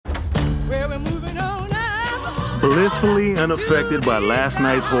Blissfully unaffected by last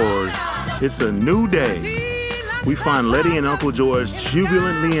night's horrors, it's a new day. We find Letty and Uncle George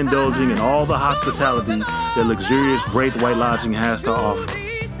jubilantly indulging in all the hospitality that luxurious Braithwaite Lodging has to offer.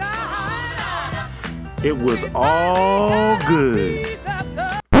 It was all good.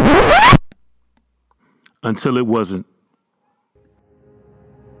 Until it wasn't.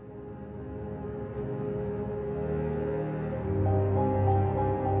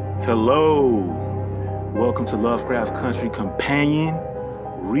 Hello. Welcome to Lovecraft Country Companion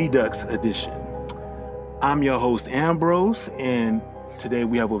Redux Edition. I'm your host, Ambrose, and today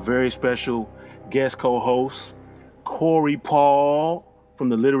we have a very special guest co-host, Corey Paul from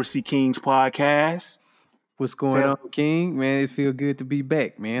the Literacy Kings podcast. What's going on, King? Man, it feel good to be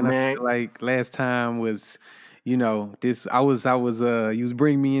back, man. I feel like last time was, you was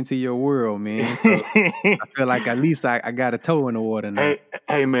bringing me into your world, man. So I feel like at least I got a toe in the water now.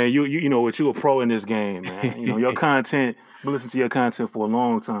 Hey, man, you know what? You a pro in this game, man. You know, your content, I've been listening to your content for a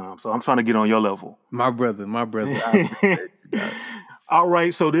long time, so I'm trying to get on your level. My brother. All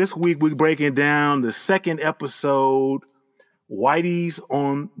right, so this week we're breaking down the second episode, Whitey's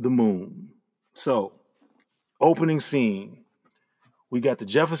on the Moon. So, opening scene, we got the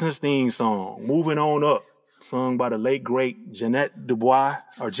Jeffersons theme song, Moving On Up, sung by the late, great Jeanette DuBois.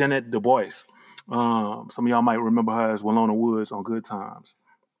 Some of y'all might remember her as Winona Woods on Good Times.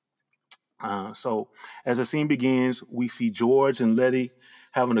 So as the scene begins, we see George and Letty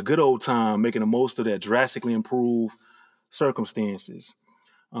having a good old time, making the most of their drastically improved circumstances.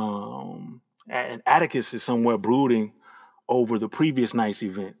 And Atticus is somewhere brooding over the previous night's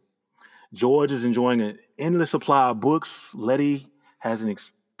event. George is enjoying an endless supply of books. Letty has an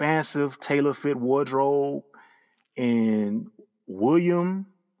expansive tailor-fit wardrobe. And William,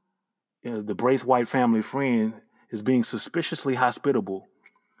 the Braithwaite family friend, is being suspiciously hospitable.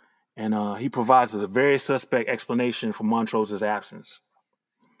 And he provides us a very suspect explanation for Montrose's absence.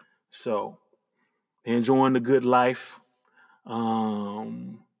 So, they're enjoying the good life.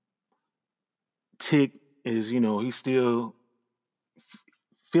 Tick is, he's still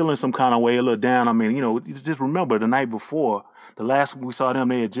feeling some kind of way, a little down. I mean, just remember the night before, the last we saw them,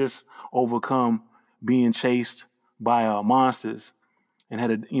 they had just overcome being chased by monsters and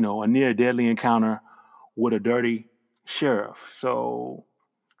had a near deadly encounter with a dirty sheriff. So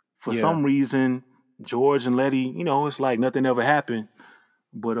for some reason, George and Letty, it's like nothing ever happened,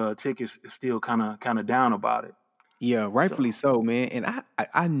 but Tick is still kind of down about it. Yeah, rightfully so, man. And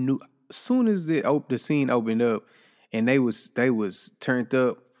I knew as soon as the scene opened up and they was turned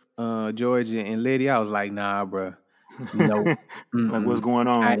up, George and Letty, I was like, nah, bro. Like, what's going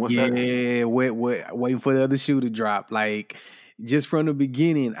on? Waiting for the other shoe to drop. Like, just from the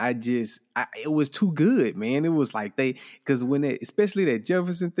beginning, it was too good, man. It was like because especially that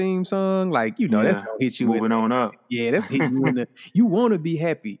Jefferson theme song, like, that's gonna hit you. Moving on up. Yeah, that's hitting you you want to be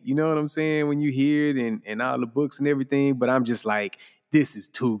happy. You know what I'm saying? When you hear it and all the books and everything, but I'm just like, this is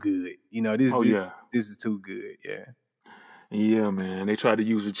too good. This is too good. Yeah. Yeah, man. They tried to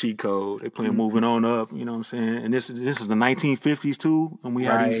use a cheat code. They playing Moving On Up, you know what I'm saying? And this is the 1950s too, and we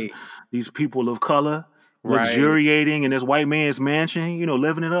have these people of color luxuriating in this white man's mansion,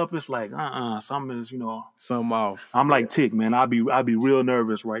 living it up. It's like, something is, something off. I'm like Tick, man. I'd be real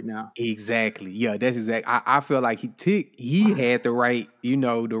nervous right now. Exactly. Yeah, that's exactly. I feel like he had the right,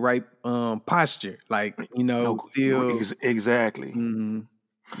 the right posture. Like, still exactly. Mm-hmm.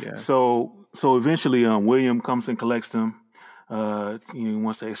 Yeah. So eventually, William comes and collects them. He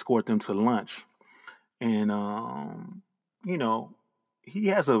wants to escort them to lunch, and he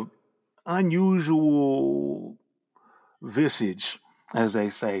has a unusual visage, as they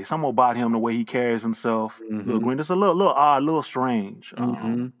say. Something about him, the way he carries himself, just a little odd, a little strange.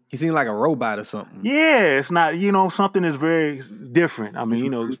 He seems like a robot or something. Yeah, it's not, something is very different. I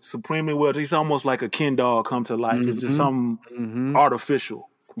mean, supremely well. He's almost like a Ken doll come to life. It's just something artificial.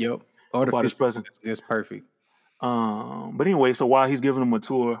 Yep, artificial. About his presence. It's perfect. But anyway, so while he's giving them a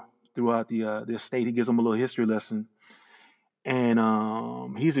tour throughout the estate, he gives them a little history lesson.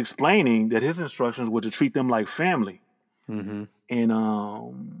 And he's explaining that his instructions were to treat them like family. Mm-hmm.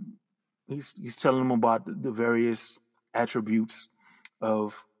 And he's telling them about the various attributes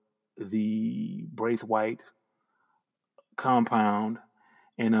of the Braithwaite compound,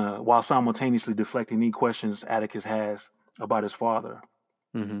 and while simultaneously deflecting any questions Atticus has about his father.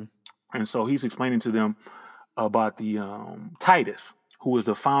 Mm-hmm. And so he's explaining to them about the Titus, who is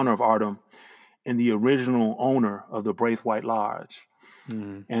the founder of Artem and the original owner of the Braithwaite Lodge.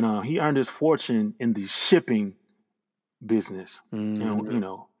 Mm-hmm. And he earned his fortune in the shipping business. Mm-hmm.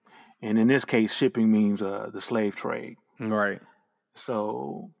 And in this case, shipping means the slave trade. Right.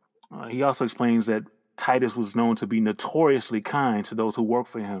 So he also explains that Titus was known to be notoriously kind to those who worked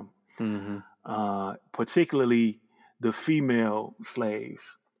for him, particularly the female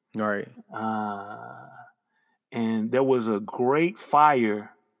slaves. Right. And there was a great fire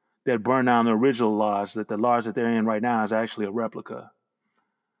that burned down the original lodge. That the lodge that they're in right now is actually a replica.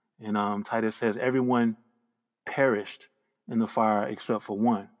 And Titus says everyone perished in the fire except for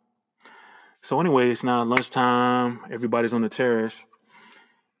one. So anyway, it's now lunchtime. Everybody's on the terrace.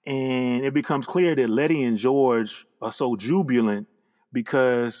 And it becomes clear that Letty and George are so jubilant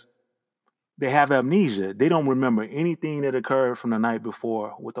because they have amnesia. They don't remember anything that occurred from the night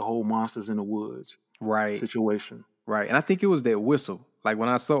before with the whole monsters in the woods situation. Right. And I think it was that whistle. Like when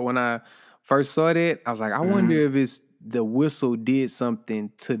I first saw that, I was like, I wonder if it's the whistle did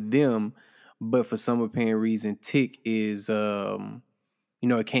something to them, but for some apparent reason, Tick is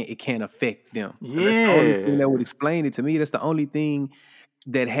it can't affect them. Yeah. That's the only thing that would explain it to me. That's the only thing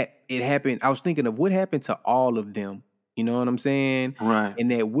that it happened. I was thinking of what happened to all of them. You know what I'm saying? Right.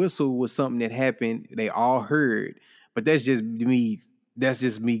 And that whistle was something that happened. They all heard, but that's just me. That's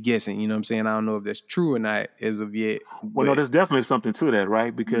just me guessing. You know what I'm saying? I don't know if that's true or not as of yet. Well, no, there's definitely something to that,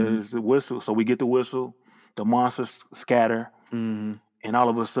 right? Because the whistle. So we get the whistle, the monsters scatter, and all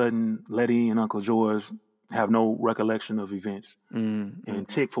of a sudden, Letty and Uncle George have no recollection of events. And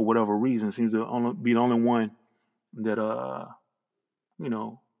Tick, for whatever reason, seems to be the only one that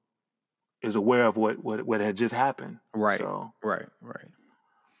is aware of what had just happened. Right. So, right.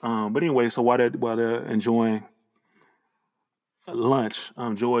 But anyway, so while they're enjoying lunch,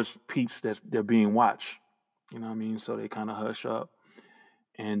 George peeps that they're being watched. You know what I mean? So they kind of hush up,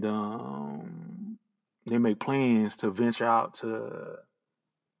 and they make plans to venture out to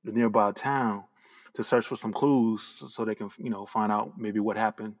the nearby town to search for some clues so they can, find out maybe what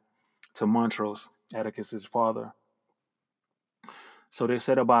happened to Montrose, Atticus's father. So they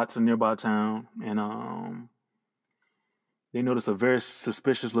set about to the nearby town, and they notice a very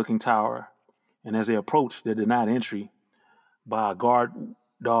suspicious-looking tower. And as they approach, they're denied entry by a guard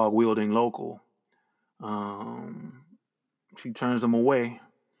dog-wielding local. She turns them away,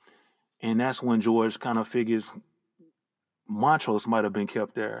 and that's when George kind of figures Montrose might have been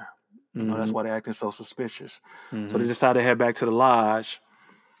kept there. That's why they're acting so suspicious. So they decide to head back to the lodge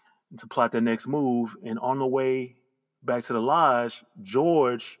to plot their next move. And on the way back to the lodge,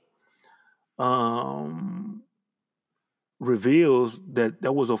 George reveals that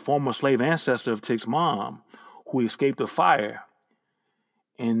there was a former slave ancestor of Tick's mom who escaped a fire.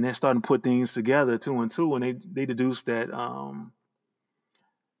 And they're starting to put things together, two and two, and they deduce that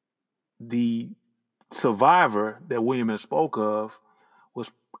the survivor that William had spoke of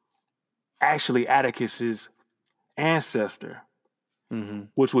was actually Atticus's ancestor,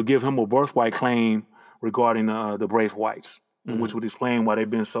 which would give him a birthright claim regarding the Braithwaites, which would explain why they've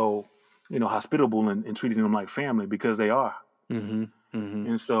been so, hospitable and treating them like family, because they are.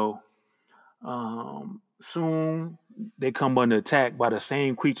 And so soon they come under attack by the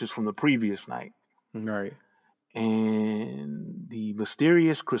same creatures from the previous night. Right. And the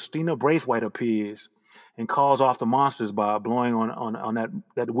mysterious Christina Braithwaite appears and calls off the monsters by blowing on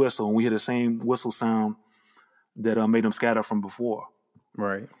that whistle. And we hear the same whistle sound that made them scatter from before.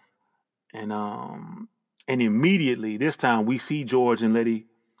 Right. And immediately this time we see George and Letty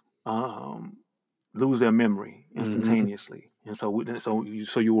lose their memory instantaneously. And so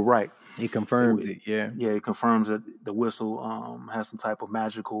you were right. It confirms it. Yeah. Yeah, it confirms that the whistle has some type of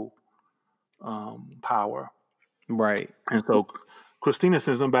magical power. Right. And so Christina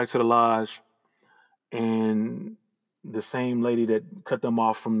sends them back to the lodge, and the same lady that cut them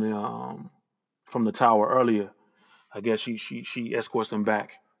off from the tower earlier, I guess she escorts them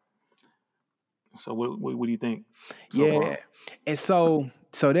back. So what do you think? Far? And so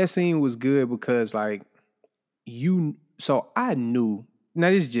that scene was good because so I knew, now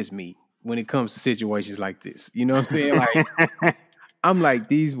this is just me when it comes to situations like this. You know what I'm saying? Like I'm like,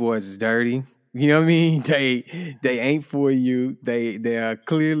 these boys is dirty. You know what I mean? They ain't for you. They are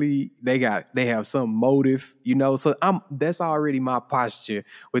clearly they have some motive, So that's already my posture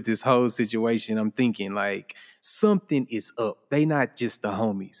with this whole situation. I'm thinking like something is up. They not just the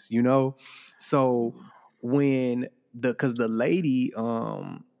homies, So when because the lady,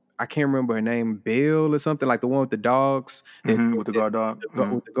 I can't remember her name, Belle or something, like the one with the dogs, with the guard dog,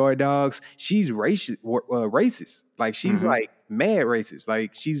 with the guard dogs. She's racist. Like she's like mad racist.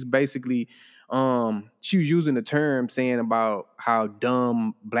 Like she's basically, she was using the term saying about how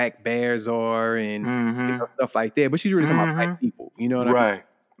dumb black bears are and stuff like that. But she's really talking about black people. You know what I mean?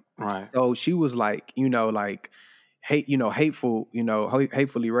 Right. So she was like, hateful,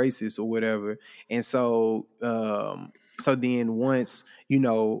 hatefully racist or whatever. And so So then once,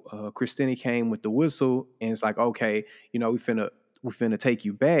 Christina came with the whistle and it's like, okay, we finna take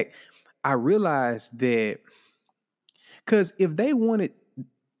you back. I realized that because if they wanted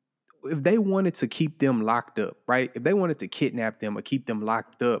to keep them locked up, right? If they wanted to kidnap them or keep them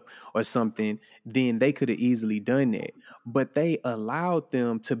locked up or something, then they could have easily done that. But they allowed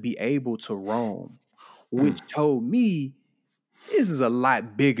them to be able to roam, which told me this is a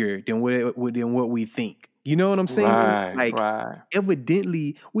lot bigger than what we think. You know what I'm saying? Right.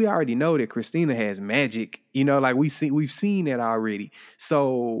 Evidently, we already know that Christina has magic. Like we've seen that already.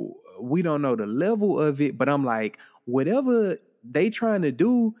 So we don't know the level of it, but I'm like, whatever they trying to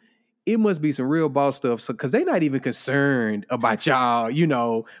do, it must be some real boss stuff. So, because they're not even concerned about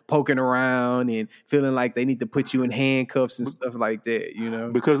y'all, poking around and feeling like they need to put you in handcuffs and stuff like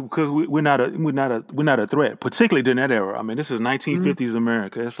that. Because we're not a threat, particularly during that era. I mean, this is 1950s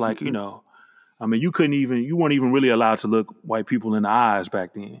America. It's like you weren't even really allowed to look white people in the eyes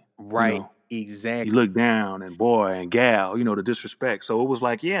back then. Right. Exactly. You look down and boy and gal, the disrespect. So it was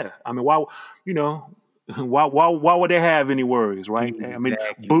like, yeah. I mean, why would they have any worries, right? Exactly. I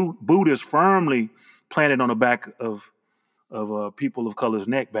mean, boot is firmly planted on the back of people of color's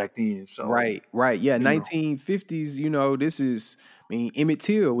neck back then. So right. Yeah, 1950s. This is. I mean, Emmett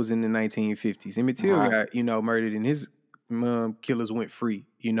Till was in the 1950s. Emmett Till got murdered, and his killers went free.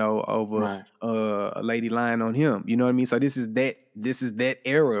 Over a lady lying on him. You know what I mean? So this is that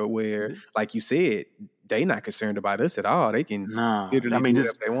era where, like you said, they not concerned about us at all. They can literally do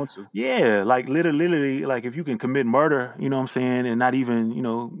whatever they want to. Yeah, like literally, like if you can commit murder, you know what I'm saying, and not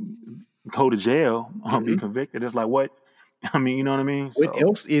even, go to jail or be convicted, it's like what? I mean, you know what I mean? What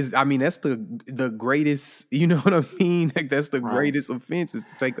else is? I mean, that's the greatest. You know what I mean? Like that's the greatest offense is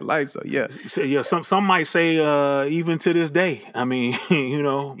to take a life. So yeah. So, yeah. Some might say even to this day. I mean,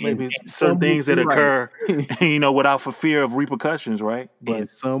 maybe and some things that occur, without for fear of repercussions, right? But and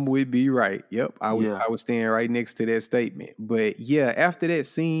some would be right. Yep, I was standing right next to that statement. But yeah, after that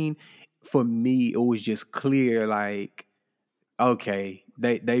scene, for me, it was just clear. Like, okay.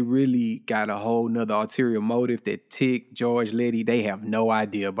 They really got a whole nother ulterior motive that Tick, George, Letty, they have no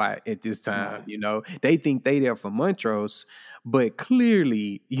idea about at this time. They think they there for Montrose, but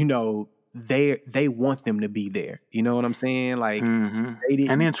clearly, they want them to be there. You know what I'm saying? Like they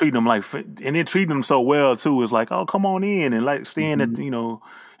didn't, and then treat them so well too. It's like, oh, come on in and like staying at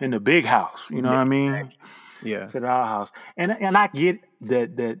in the big house. You know what I mean? Yeah, it's at our house. And I get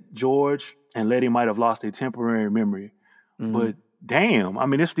that George and Letty might have lost their temporary memory, but damn, I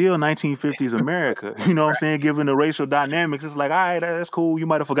mean, it's still 1950s America. You know what I'm saying? Given the racial dynamics, it's like, all right, that's cool. You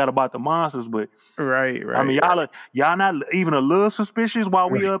might have forgot about the monsters, but right. I mean, y'all not even a little suspicious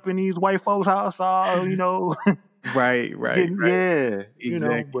while we up in these white folks' house, right. Yeah,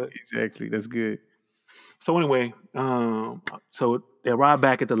 exactly. Exactly. That's good. So anyway, so they arrive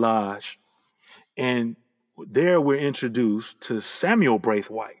back at the lodge, and there we're introduced to Samuel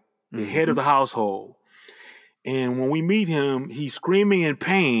Braithwaite, the head of the household. And when we meet him, he's screaming in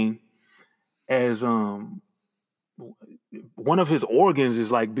pain as one of his organs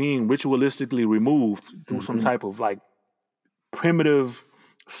is like being ritualistically removed through some type of like primitive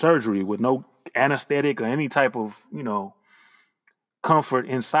surgery with no anesthetic or any type of, comfort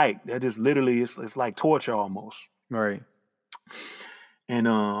in sight. That just literally it's like torture almost. Right. And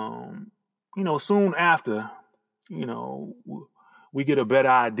soon after, we get a better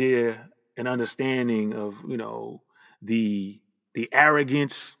idea and understanding of the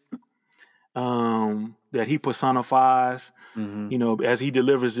arrogance that he personifies, as he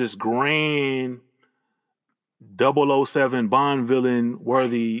delivers this grand 007 Bond villain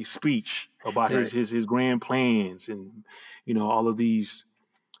worthy speech about his grand plans and all of these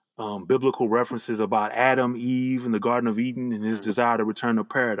biblical references about Adam, Eve, and the Garden of Eden and his desire to return to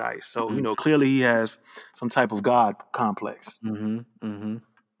paradise. So clearly he has some type of God complex.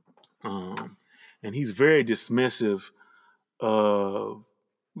 And he's very dismissive of,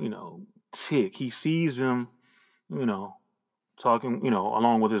 Tick. He sees him, talking,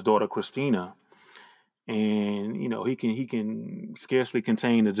 along with his daughter Christina, and he can scarcely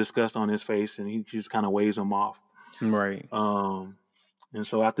contain the disgust on his face, and he just kind of waves him off. Right. And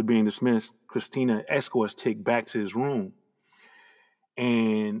so after being dismissed, Christina escorts Tick back to his room,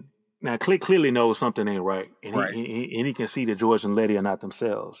 and now Click clearly knows something ain't right, and he can see that George and Letty are not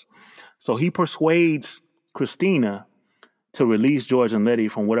themselves. So he persuades Christina to release George and Letty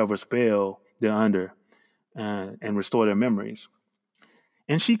from whatever spell they're under and restore their memories.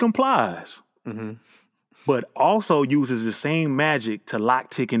 And she complies, but also uses the same magic to lock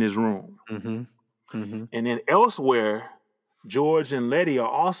Tick in his room. And then elsewhere, George and Letty are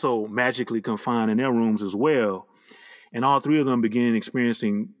also magically confined in their rooms as well. and all three of them begin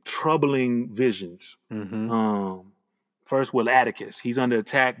experiencing troubling visions. First with Atticus. He's under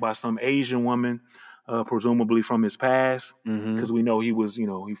attack by some Asian woman, presumably from his past, because we know he was,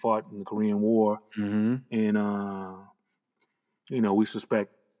 he fought in the Korean War, and we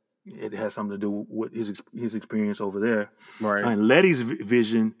suspect it has something to do with his experience over there. Right. And Letty's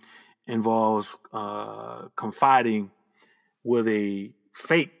vision involves confiding with a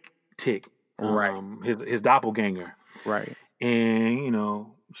fake Tick, his doppelganger. Right. And,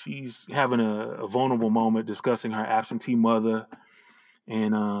 she's having a vulnerable moment discussing her absentee mother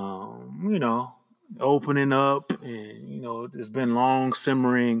and, opening up. And, there's been long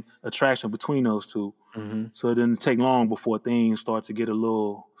simmering attraction between those two. So it didn't take long before things start to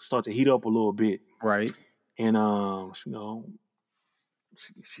heat up a little bit. Right. And,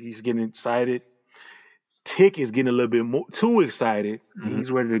 she's getting excited. Tick is getting a little bit more too excited.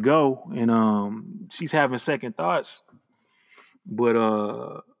 He's ready to go. And she's having second thoughts. But,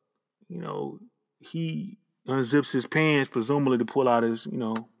 he unzips his pants, presumably to pull out his,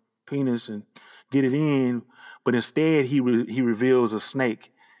 penis and get it in. But instead, he reveals a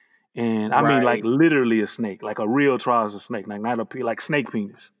snake. And I mean, like literally a snake, like a real trouser snake, like not like snake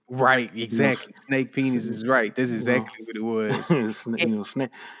penis. Right, exactly. Snake penis is right. That's exactly what it was.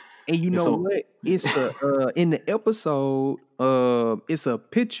 Snake. And you know what? It's in the episode, it's a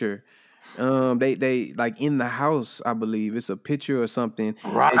picture. They like in the house, I believe. It's a picture or something.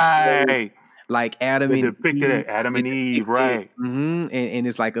 Right. Like Adam and Eve. Adam and Eve, right. And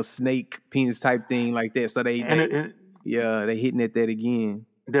it's like a snake penis type thing like that. So they hitting at that again.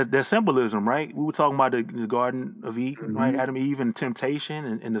 There's symbolism, right? We were talking about the Garden of Eden, right? Adam and Eve and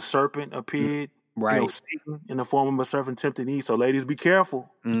temptation, and the serpent appeared. Right. Satan in the form of a serpent tempted Eve. So ladies, be careful.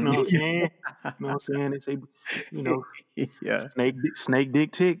 You know what I'm saying? You know what I'm saying? They say, snake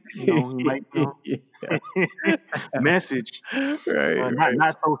dick tick. Message. Right,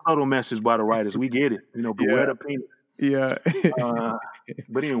 not so subtle message by the writers. We get it. Beware the penis. Yeah.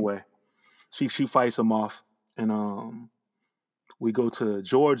 But anyway, she fights him off, and we go to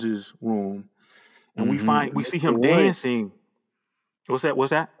George's room, and we see him dancing. What's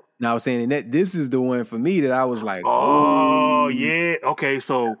that? Now I was saying that this is the one for me that I was like, oh yeah, okay.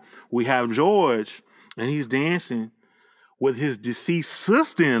 So we have George, and he's dancing with his deceased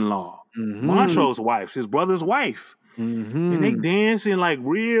sister-in-law, Montro's wife, his brother's wife, and they dancing like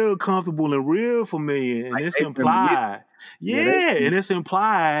real comfortable and real familiar. And like it's implied, and it's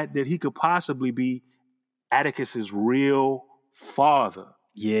implied that he could possibly be Atticus's real father.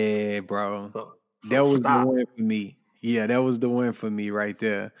 Yeah, bro, so that was the one for me. Yeah, that was the one for me right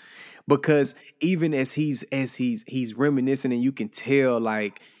there. Because even as he's reminiscing, and you can tell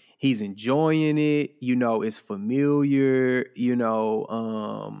like he's enjoying it, it's familiar,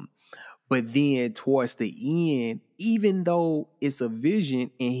 but then towards the end, even though it's a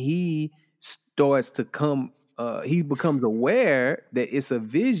vision and he starts to he becomes aware that it's a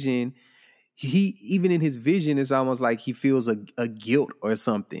vision, even in his vision, it's almost like he feels a guilt or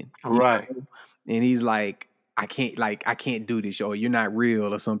something. Right. And he's like, I can't do this, or you're not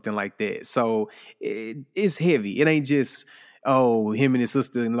real or something like that. So it's heavy. It ain't just, him and his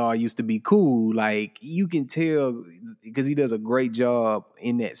sister-in-law used to be cool. Like you can tell because he does a great job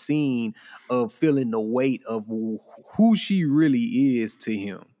in that scene of feeling the weight of who she really is to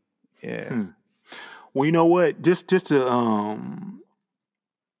him. Yeah. Well, you know what? Just to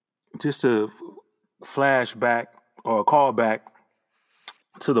flash back or call back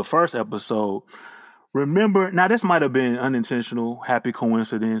to the first episode. Remember, now this might have been unintentional, happy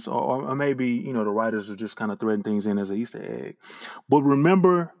coincidence, or maybe, the writers are just kind of threading things in as an Easter egg. But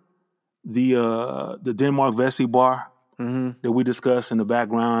remember the Denmark Vesey bar that we discussed in the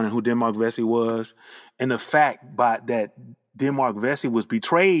background and who Denmark Vesey was, and the fact that Denmark Vesey was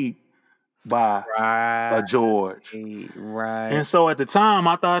betrayed by George. Right. And so at the time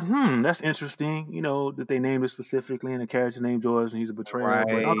I thought, that's interesting, that they named it specifically and a character named George and he's a betrayer. Right.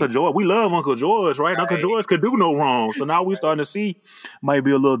 But Uncle George, we love Uncle George, right? Uncle George could do no wrong. So now we're starting to see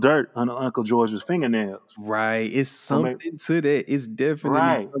maybe a little dirt on Uncle George's fingernails. Right. It's something to that. It's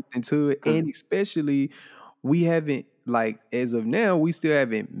definitely something to it. And especially we haven't, like, as of now, we still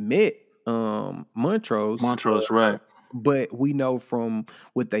haven't met Montrose. Montrose, right. But we know from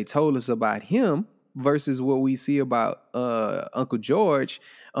what they told us about him versus what we see about Uncle George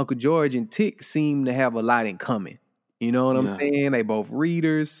and Tick seem to have a lot in common. You know what I'm saying? They both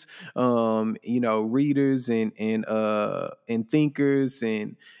readers, readers and thinkers,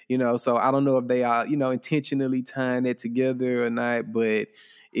 and so I don't know if they are intentionally tying that together or not, but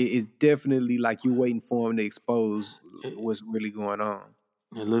it's definitely like you're waiting for them to expose what's really going on.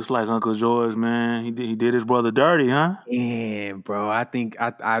 It looks like Uncle George, man. He did his brother dirty, huh? And bro, I think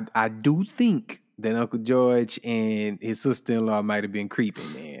I do think that Uncle George and his sister-in-law might have been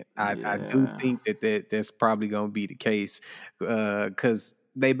creeping, man. I do Yeah. think that's probably gonna be the case, because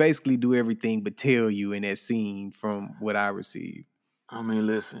they basically do everything but tell you in that scene from what I received. I mean,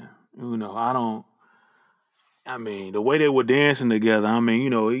 listen, I mean, the way they were dancing together, I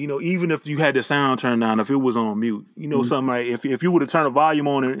mean, even if you had the sound turned down, if it was on mute, something like if you would have turned the volume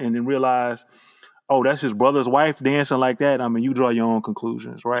on and then realized, oh, that's his brother's wife dancing like that, I mean, you draw your own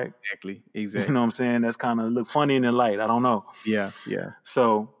conclusions, right? Exactly. You know what I'm saying? That's kind of look funny in the light. I don't know. Yeah.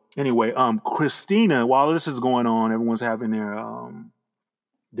 So anyway, Christina, while this is going on, everyone's having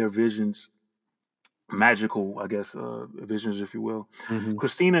their visions, magical, I guess, visions, if you will. Mm-hmm.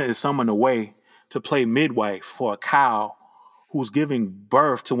 Christina is summoned away to play midwife for a cow who's giving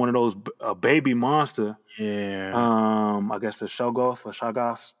birth to one of those baby monster. Yeah. I guess the Shoggoth or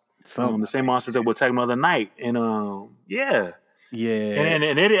Shoggoths. Something The same monsters that would attack another night. And yeah. Yeah.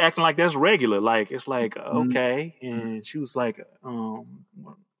 And they're acting like that's regular. Like it's like, Mhm. okay. And she was like,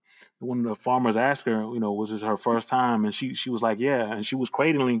 one of the farmers asked her, was this her first time? And she was like, yeah. And she was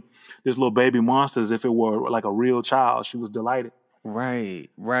cradling this little baby monster as if it were like a real child. She was delighted. Right.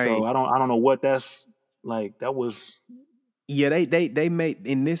 So I don't know what that's like. That was. Yeah, they made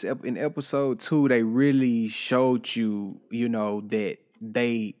in in episode 2, they really showed you, that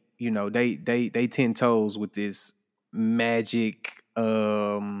they 10 toes with this magic,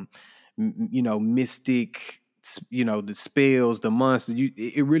 mystic, the spells, the monsters.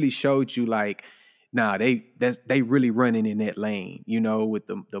 It really showed you like, nah, they really running in that lane, with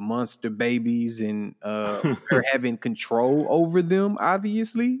the monster babies and her having control over them,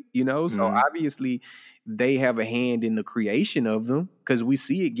 obviously, so obviously they have a hand in the creation of them because we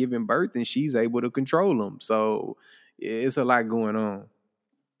see it giving birth and she's able to control them. So it's a lot going on.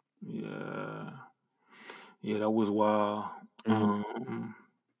 Yeah, that was wild. Mm-hmm.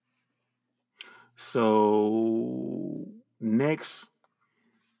 So next,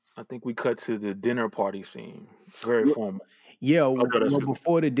 I think we cut to the dinner party scene. Very formal. Yeah, well,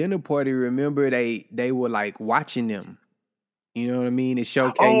 before the dinner party, remember they were like watching them. You know what I mean? It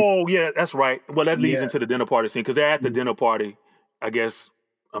showcased. Oh yeah, that's right. Well, that leads into the dinner party scene because they're at the dinner party, I guess,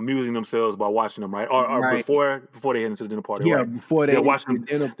 amusing themselves by watching them, right? Or right. before they head into the dinner party, yeah, right? Before they're watching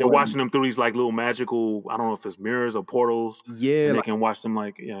them. They're watching them through these like little magical. I don't know if it's mirrors or portals. Yeah, and they can watch them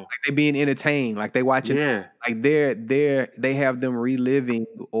like they being entertained, like they watching. Yeah, like they have them reliving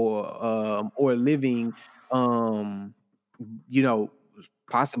or living,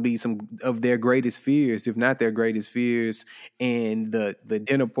 possibly some of their greatest fears, if not their greatest fears, and the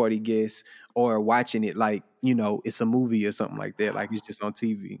dinner party guests are watching it like it's a movie or something like that, like it's just on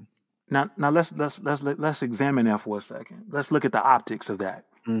TV. Now let's examine that for a second. Let's look at the optics of that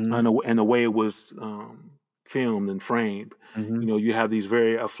Mm-hmm. and the way it was filmed and framed. Mm-hmm. You have these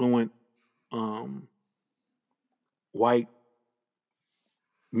very affluent white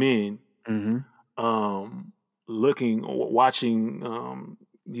men Mm-hmm. watching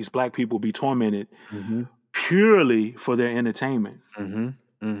these black people be tormented Mm-hmm. purely for their entertainment. Mm-hmm.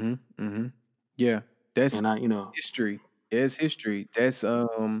 Mm-hmm. Mm-hmm. Yeah, that's history. It's history. That's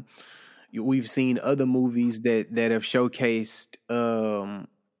we've seen other movies that have showcased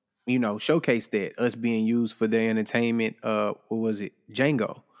showcased that us being used for their entertainment. What was it?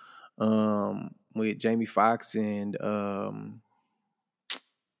 Django, with Jamie Foxx and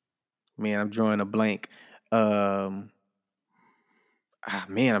man, I'm drawing a blank.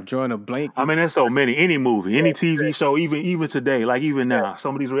 I'm drawing a blank. I mean, there's so many. Any movie, any TV show, even today, like even now,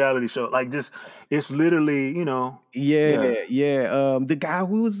 some of these reality shows, like just it's literally, Yeah. The guy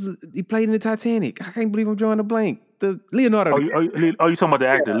he played in the Titanic. I can't believe I'm drawing a blank. The Leonardo. You talking about the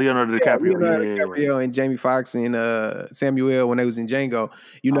actor Leonardo DiCaprio? Leonardo DiCaprio and Jamie Foxx and Samuel when they was in Django.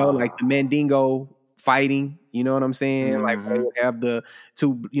 Like the Mandingo fighting. You know what I'm saying? Mm-hmm. Like they would have the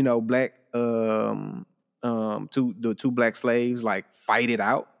two, black two black slaves like fight it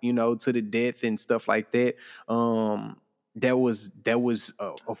out, to the death and stuff like that. That was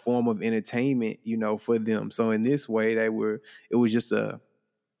a form of entertainment, for them. So in this way, it was just a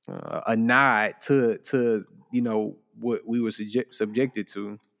nod to what we were subjected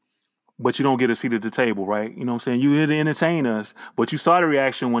to. But you don't get a seat at the table, right? You know what I'm saying? You here to entertain us, but you saw the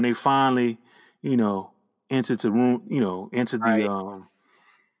reaction when they finally, entered the room, entered the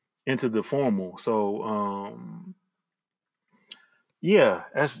into the formal. So yeah,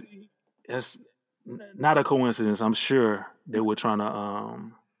 that's not a coincidence. I'm sure they were trying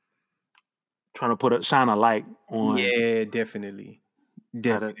to shine a light on. Yeah, definitely.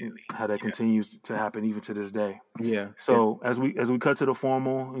 Definitely. How that continues to happen even to this day. Yeah. So as we cut to the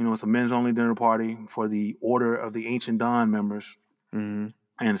formal, it's a men's only dinner party for the Order of the Ancient Dawn members. Mm-hmm.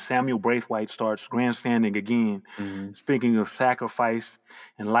 And Samuel Braithwaite starts grandstanding again, Mm-hmm. speaking of sacrifice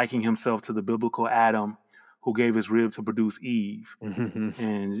and likening himself to the biblical Adam who gave his rib to produce Eve. Mm-hmm.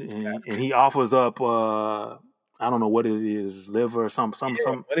 And he offers up I don't know what it is, liver or some.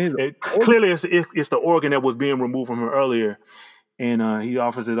 Clearly it's the organ that was being removed from her earlier, and he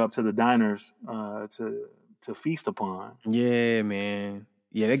offers it up to the diners to feast upon. Yeah, man.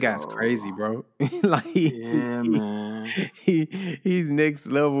 Yeah, that guy's crazy, bro. Like yeah, man. He's next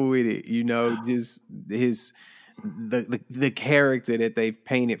level with it. Just his the character that they've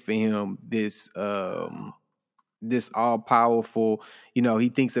painted for him. This all powerful. He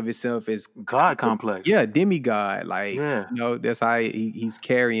thinks of himself as God complex. Yeah, demigod. Like that's how he's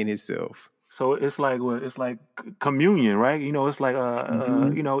carrying himself. So it's like communion, right? It's like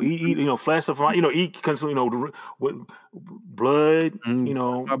eat flesh of eat consume with blood,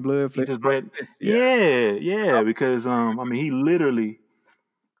 my blood, eat this bread. Yeah, because he literally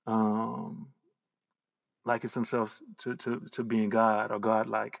likens himself to being God or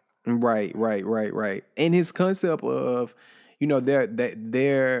godlike. Right. And his concept of, they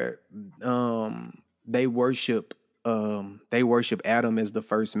worship Adam as the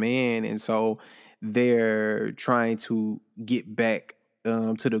first man, and so they're trying to get back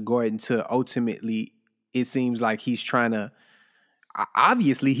to the garden to ultimately. It seems like he's trying to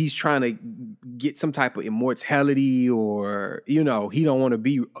get some type of immortality, or he don't want to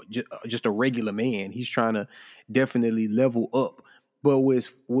be just a regular man. He's trying to definitely level up. But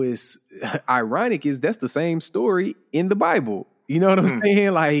what's ironic is that's the same story in the Bible. You know what I'm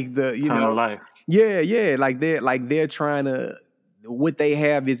saying? Like eternal life. Yeah. Like they're trying to. What they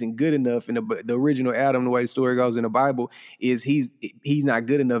have isn't good enough. And the original Adam, the way the story goes in the Bible, is he's not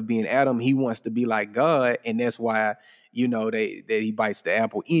good enough being Adam. He wants to be like God, and that's why that he bites the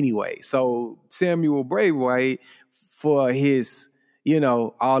apple anyway. So Samuel Braithwaite, for his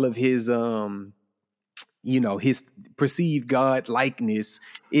all of his his perceived God likeness,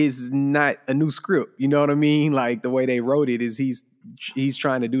 is not a new script. You know what I mean? Like the way they wrote it is he's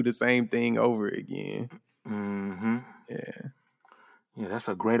trying to do the same thing over again. Mm-hmm. Yeah, that's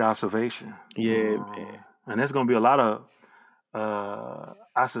a great observation. Yeah, man. And there's going to be a lot of,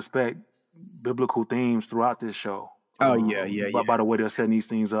 I suspect, biblical themes throughout this show. Oh yeah. By the way they're setting these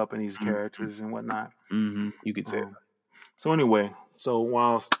things up and these characters and whatnot. Mm-hmm. You could tell. So anyway,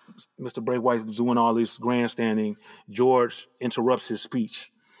 while Mr. Braithwaite is doing all this grandstanding, George interrupts his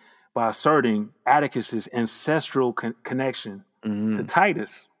speech by asserting Atticus's ancestral connection to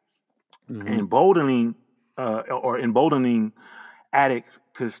Titus, and emboldening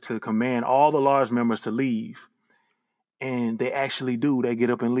Atticus to command all the large members to leave. And they actually do. They get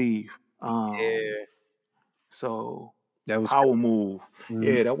up and leave. So that was power move. Mm-hmm.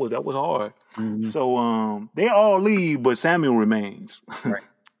 Yeah, that was hard. Mm-hmm. So they all leave, but Samuel remains.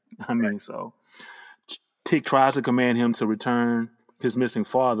 Right. So Tic tries to command him to return his missing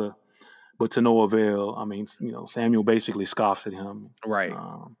father, but to no avail. Samuel basically scoffs at him. Right.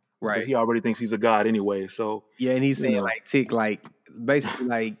 Because he already thinks he's a god anyway. So yeah, and he's saying like Tic, like basically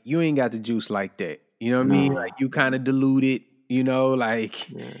like you ain't got the juice like that. You know what I mean? Like you kind of diluted. You don't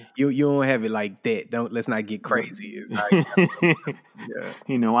have it like that. Let's not get crazy. It's like,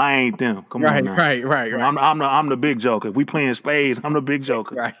 I ain't them. Come on now. Right. I'm the big joker. If we playing spades, I'm the big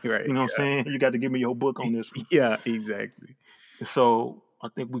joker. Right. You know what I'm saying? You got to give me your book on this one. Yeah, exactly. So I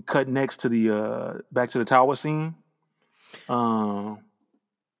think we cut next to the back to the tower scene.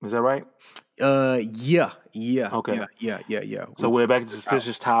 Is that right? Yeah. Okay. Yeah. So we're back at the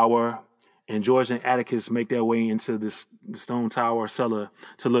suspicious tower. And George and Atticus make their way into this stone tower cellar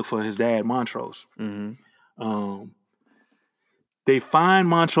to look for his dad, Montrose. Mm-hmm. They find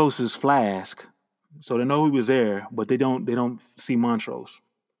Montrose's flask, so they know he was there, but they don't see Montrose.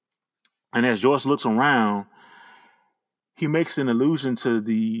 And as George looks around, he makes an allusion to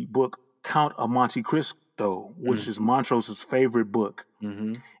the book Count of Monte Cristo, which is Montrose's favorite book.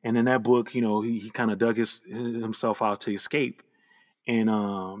 Mm-hmm. And in that book, he kind of dug himself out to escape.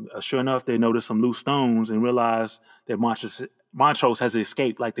 And sure enough, they notice some loose stones and realize that Montrose has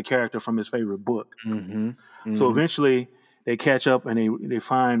escaped, like the character from his favorite book. Mm-hmm. Mm-hmm. So eventually, they catch up and they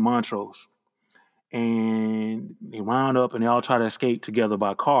find Montrose, and they round up and they all try to escape together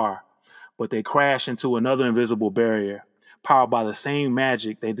by car, but they crash into another invisible barrier powered by the same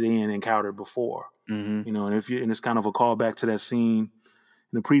magic they then encountered before. Mm-hmm. And it's kind of a callback to that scene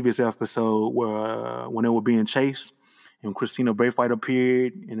in the previous episode where when they were being chased. And Christina Braithwaite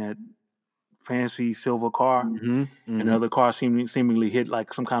appeared in that fancy silver car, and the other car seemingly hit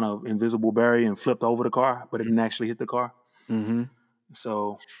like some kind of invisible barrier and flipped over the car, but it didn't actually hit the car.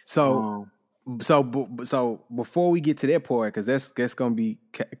 So before we get to that part, because that's gonna be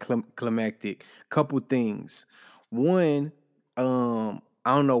climactic. Couple things. One,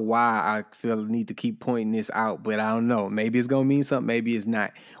 I don't know why I feel the need to keep pointing this out, but I don't know. Maybe it's gonna mean something. Maybe it's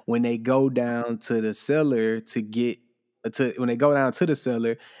not. When they go down to the cellar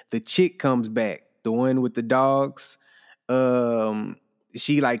the chick comes back. The one with the dogs.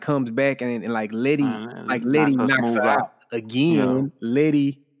 She like comes back and like Letty knocks her out again. Yeah.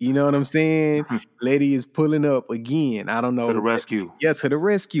 Letty, you know what I'm saying? Letty is pulling up again. I don't know. To the rescue. Yeah, to the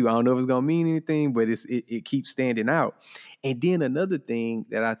rescue. I don't know if it's gonna mean anything, but it keeps standing out. And then another thing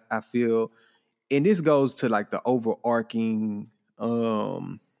that I feel, and this goes to like the overarching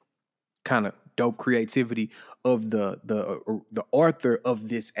kind of dope creativity of the author of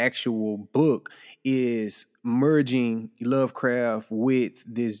this actual book, is merging Lovecraft with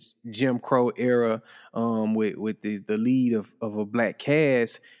this Jim Crow era, with the lead of a black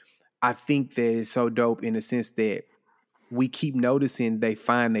cast. I think that is so dope in the sense that we keep noticing they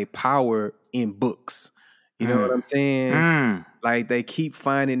find their power in books. You know what I'm saying? Like they keep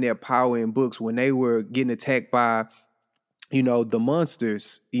finding their power in books. When they were getting attacked by, the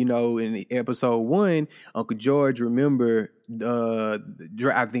monsters, in episode 1, Uncle George, remember, I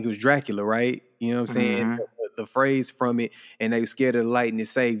think it was Dracula, right? You know what I'm saying? The phrase from it, and they were scared of the light and it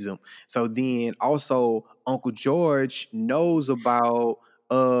saves them. So then also Uncle George knows about,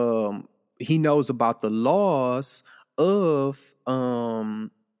 he knows about the laws of,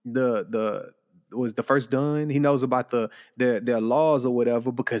 was the first done. He knows about their laws or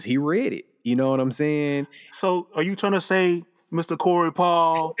whatever because he read it. You know what I'm saying? So are you trying to say, Mr. Corey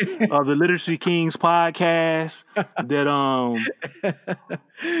Paul of the Literacy Kings podcast, that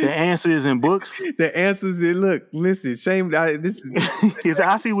the answer is in books? The answer is listen, shame. This is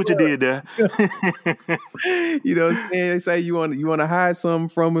I see what you did there. You know what I'm saying? They say you want to hide something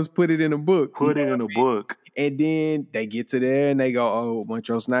from us, put it in a book. Put it in a book. And then they get to there and they go, oh,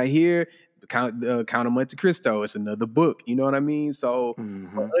 Montrose not here. Count of Monte Cristo. It's another book. You know what I mean? So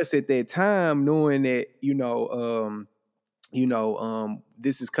for us at that time, knowing that,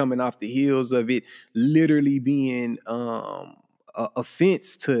 this is coming off the heels of it literally being a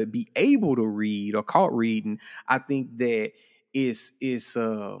offense to be able to read or caught reading, I think that is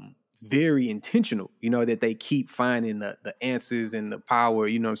very intentional, that they keep finding the answers and the power,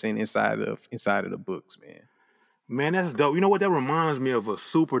 inside of the books, man. Man, that's dope. You know what? That reminds me of a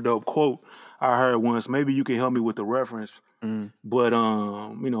super dope quote I heard once. Maybe you can help me with the reference. But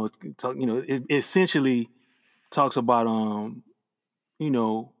it essentially talks about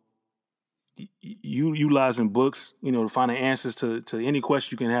utilizing books, to find the answers to any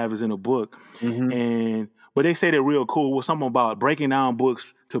question you can have is in a book. But they say they're real cool. Well, something about breaking down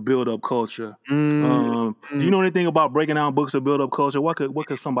books to build up culture. Do you know anything about breaking down books to build up culture? What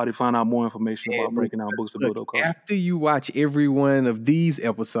could somebody find out more information about breaking down books to build up culture? After you watch every one of these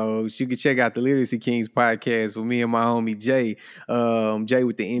episodes, you can check out the Literacy Kings podcast with me and my homie Jay. Jay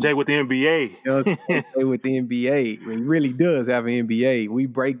with the NBA. Jay with the NBA. You know what I'm saying? Jay with the NBA. He really does have an NBA. We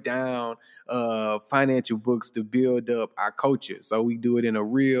break down financial books to build up our culture. So we do it in a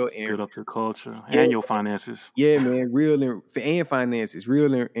real and build up your culture and your finances. Yeah, man, real and finances,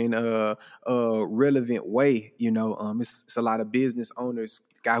 real and relevant way. It's a lot of business owners.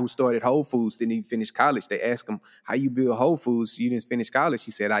 The guy who started Whole Foods didn't even finish college. They asked him, "How you build Whole Foods? You didn't finish college."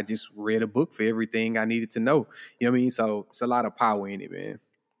 He said, "I just read a book for everything I needed to know." You know what I mean? So it's a lot of power in it, man.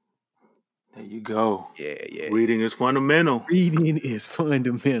 There you go. Yeah. Reading is fundamental. Reading is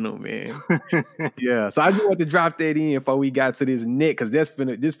fundamental, man. Yeah. So I just want to drop that in before we got to this next, because this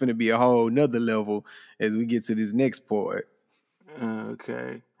finna be a whole nother level as we get to this next part.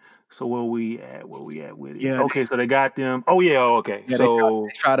 Okay. So where we at with it? Yeah. Okay, so they got them. Oh yeah, okay. Yeah, so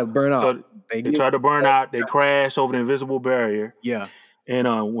they try to burn out. So they try to burn out. They crash over the invisible barrier. Yeah. And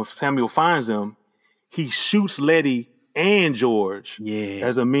when Samuel finds them, he shoots Letty and George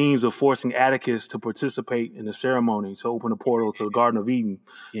as a means of forcing Atticus to participate in the ceremony to open a portal to the Garden of Eden,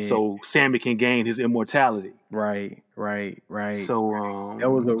 so Sammy can gain his immortality. Right. So that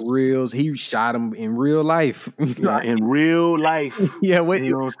was he shot him in real life. In real life. Yeah,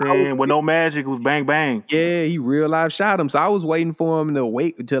 you know what I'm saying? With no magic, it was bang bang. Yeah, he real life shot him. So I was waiting for him to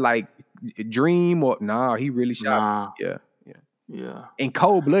wait to like dream or he really shot him. Yeah. Yeah. And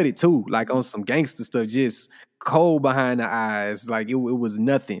cold-blooded too, like on some gangster stuff, just cold behind the eyes. Like it was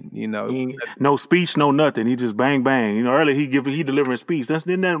nothing, you know. No speech, no nothing. He just bang bang. You know, earlier he delivering speech.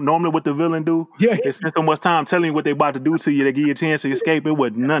 Isn't that normally what the villain do? Yeah. They spend so much time telling you what they about to do to you. They give you a chance to escape. It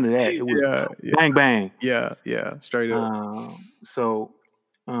was none of that. It was bang bang. Yeah, straight up.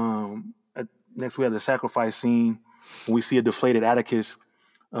 Next we have the sacrifice scene. We see a deflated Atticus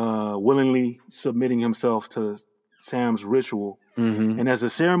willingly submitting himself to Sam's ritual. Mm-hmm. And as the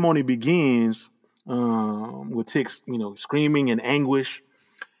ceremony begins, with Tick, screaming in anguish,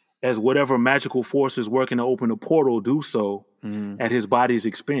 as whatever magical forces working to open the portal do so at his body's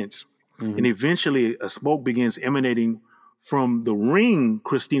expense. Mm-hmm. And eventually a smoke begins emanating from the ring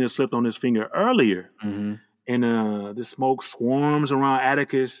Christina slipped on his finger earlier. Mm-hmm. And the smoke swarms around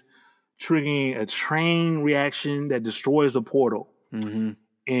Atticus, triggering a chain reaction that destroys the portal. Mm-hmm.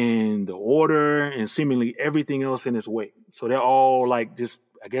 And the order and seemingly everything else in its way. So they're all like just,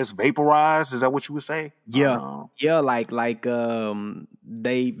 I guess, vaporized. Is that what you would say? Yeah. Like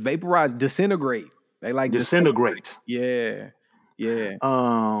they vaporize, disintegrate. They like disintegrate. Yeah.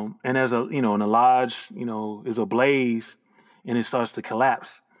 And as in the lodge, is a blaze, and it starts to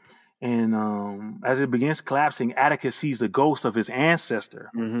collapse. And as it begins collapsing, Atticus sees the ghost of his ancestor,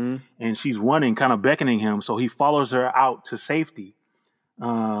 and she's running, kind of beckoning him. So he follows her out to safety.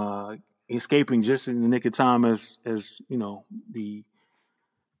 Escaping just in the nick of time as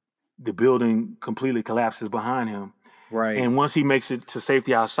the building completely collapses behind him. Right. And once he makes it to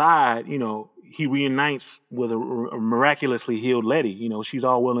safety outside, he reunites with a miraculously healed Letty. She's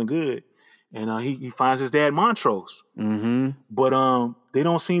all well and good, and he finds his dad Montrose. Mm-hmm. But they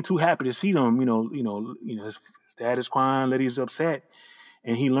don't seem too happy to see them. His dad is crying, Letty's upset,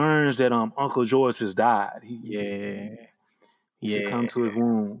 and he learns that Uncle George has died. He succumbed to his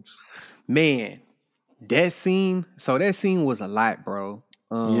wounds. Man, that scene was a lot, bro.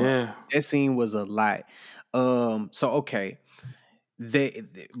 That scene was a lot. Okay.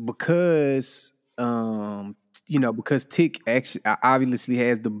 Because Tick actually obviously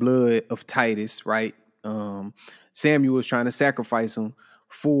has the blood of Titus, right? Samuel was trying to sacrifice him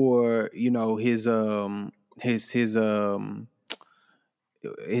for, his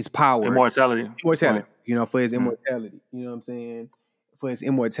power. Immortality. Right. For his immortality. You know what I'm saying? For his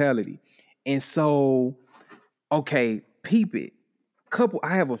immortality. And so, okay, peep it.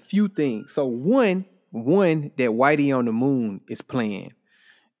 I have a few things. So one that Whitey on the Moon is playing.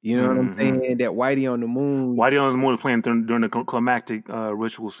 You know what I'm saying? That Whitey on the Moon. Whitey on the Moon is playing during the climactic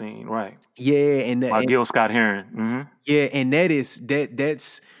ritual scene, right? Yeah, and by Gil Scott-Heron. Mm-hmm. Yeah, and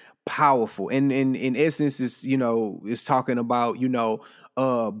that's powerful. And in essence, it's talking about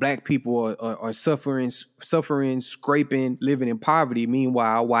black people are suffering, scraping, living in poverty.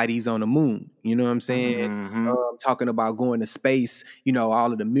 Meanwhile, Whitey's on the moon. You know what I'm saying? Talking about going to space.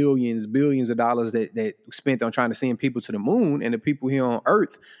 All of the millions, billions of dollars that spent on trying to send people to the moon, and the people here on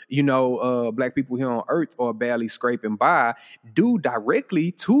Earth, black people here on Earth are barely scraping by, due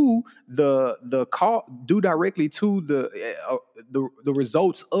directly to the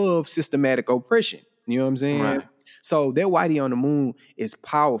results of systematic oppression. You know what I'm saying? Right. So that Whitey on the Moon is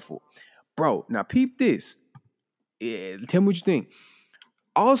powerful. Bro, now peep this. Tell me what you think.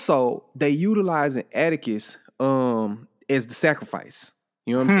 Also, they utilizing Atticus as the sacrifice.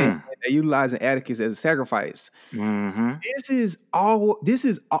 You know what I'm saying? They utilizing Atticus as a sacrifice. Mm-hmm.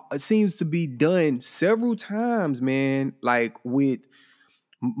 It seems to be done several times, man, like with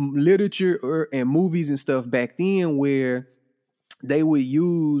literature and movies and stuff back then, where they would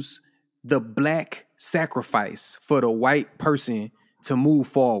use the black sacrifice for the white person to move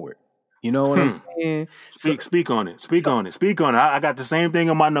forward. You know what I'm saying? Speak on it. Speak on it. I got the same thing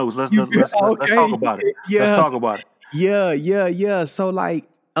on my notes. Let's talk about it. Yeah. Let's talk about it. Yeah. So like,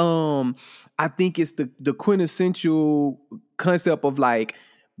 I think it's the quintessential concept of like,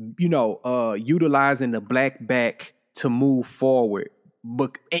 utilizing the black back to move forward.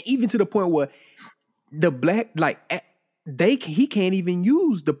 But and even to the point where the black, like, he can't even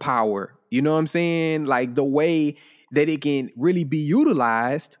use the power. You know what I'm saying? Like the way that it can really be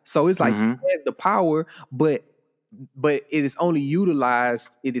utilized. So it's like he has the power, but it is only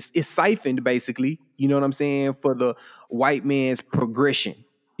utilized. It's siphoned basically. You know what I'm saying? For the white man's progression.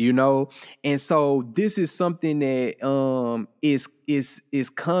 And so this is something that is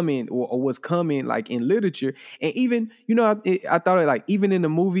coming or was coming like in literature, and even I thought like even in the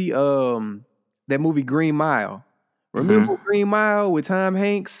movie that movie Green Mile. Remember Green Mile with Tom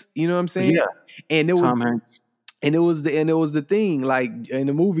Hanks? You know what I'm saying? Yeah. And it was Tom Hanks. And it was the thing, like in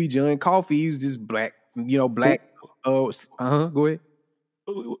the movie John Coffey, he was just black, black. Go ahead.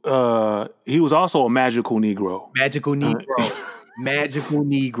 He was also a magical Negro. magical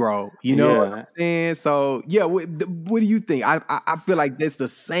Negro. You know what I'm Yeah. saying? So yeah, what do you think? I feel like that's the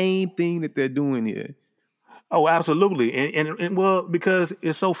same thing that they're doing here. Oh, absolutely. And well, because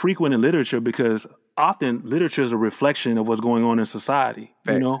it's so frequent in literature, because often literature is a reflection of what's going on in society.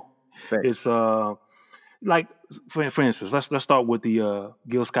 You Facts. know, Facts. it's like for instance, let's start with the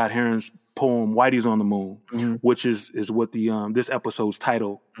Gil Scott Heron's poem "Whitey's on the Moon," Mm-hmm. which is what the this episode's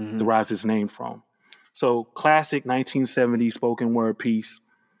title Mm-hmm. derives its name from. So, classic 1970s spoken word piece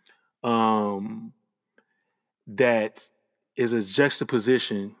that is a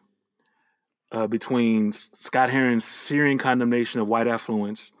juxtaposition between Scott Heron's searing condemnation of white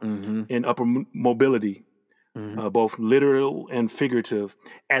affluence Mm-hmm. and upper mobility, Mm-hmm. both literal and figurative,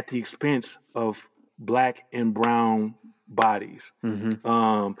 at the expense of black and brown bodies, Mm-hmm.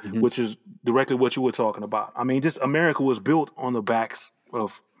 Mm-hmm. which is directly what you were talking about. I mean, just America was built on the backs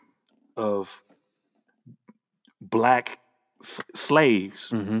of black slaves,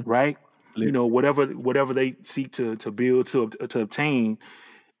 Mm-hmm. right? You know, whatever they seek to build to obtain,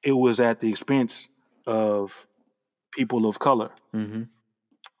 it was at the expense of people of color.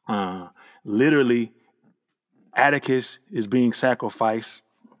 Mm-hmm. Literally, Atticus is being sacrificed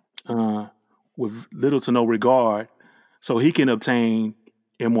with little to no regard, so he can obtain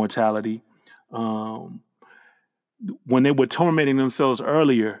immortality. Um, when they were tormenting themselves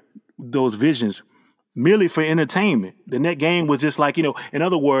earlier, those visions, merely for entertainment, the net game was just like, in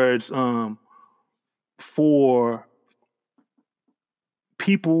other words, for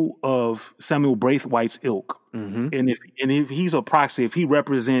people of Samuel Braithwaite's ilk, Mm-hmm. and if he's a proxy, if he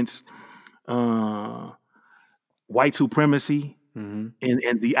represents white supremacy Mm-hmm.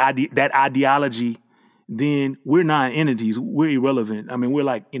 and that ideology, then we're not entities. We're irrelevant. I mean, we're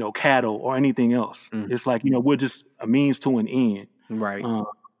like cattle or anything else. Mm-hmm. It's like we're just a means to an end. Right. Uh,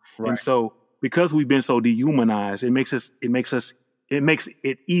 Right. And so, because we've been so dehumanized, it makes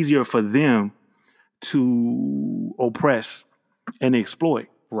it easier for them to oppress and exploit.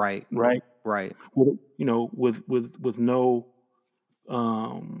 Right. Right. Right. With no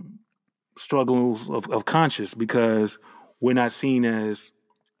struggles of conscience, because we're not seen as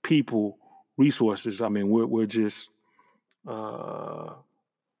people, resources. I mean, we're just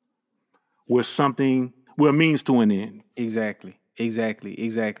we're something. We're a means to an end. Exactly.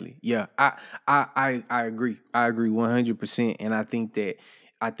 Yeah, I agree. I agree 100%, and I think that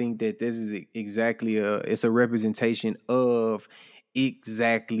this is exactly it's a representation of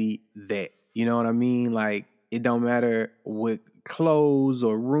exactly that. You know what I mean? Like, it don't matter what clothes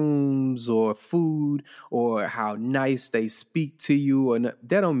or rooms or food or how nice they speak to you, or not,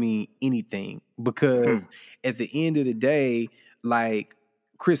 that don't mean anything, because at the end of the day, like,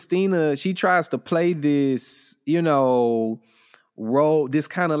 Christina, she tries to play this, role, this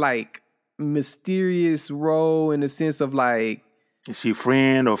kind of like mysterious role, in the sense of like, Is she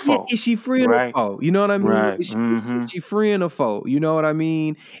friend or yeah, foe? is she friend or Right. foe? You know what I mean? Right. Is she friend or foe? You know what I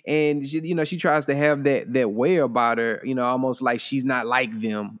mean? And she tries to have that way about her, almost like she's not like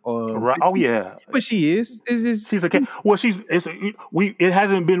them. Right. Oh yeah. But she is. She's a well. It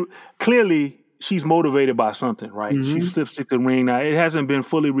hasn't been clearly. She's motivated by something, right? She Mm-hmm. slips at the ring. Now it hasn't been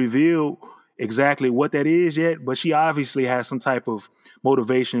fully revealed exactly what that is yet, but she obviously has some type of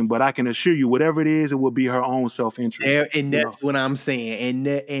motivation. But I can assure you, whatever it is, it will be her own self-interest. And that's what I'm saying,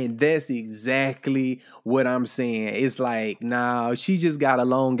 and that's exactly what I'm saying. It's like, nah, she just got a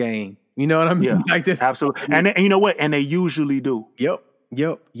long game. You know what I mean? Yeah, Like this. absolutely. And you know what? And they usually do. Yep.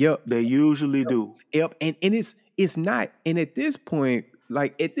 They usually do. Yep. And it's not. And at this point,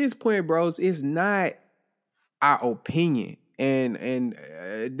 bros, it's not our opinion. And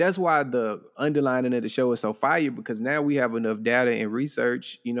that's why the underlining of the show is so fire, because now we have enough data and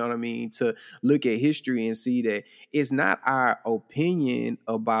research, you know what I mean, to look at history and see that it's not our opinion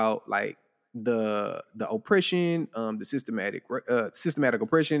about like the oppression, the systematic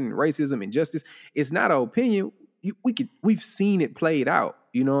oppression, racism, injustice. It's not our opinion. We've seen it played out.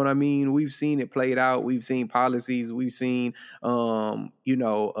 You know what I mean? We've seen it played out. We've seen policies. We've seen, the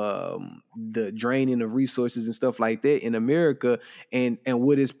draining of resources and stuff like that in America, and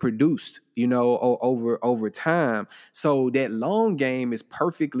what is produced, over time. So that long game is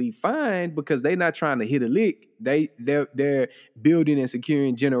perfectly fine, because they're not trying to hit a lick. They're building and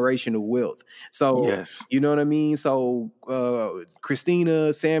securing generational wealth. So Yes. you know what I mean? So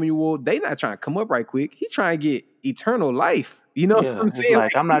Christina, Samuel, they not trying to come up right quick. He trying to get eternal life. You know what I'm It's saying?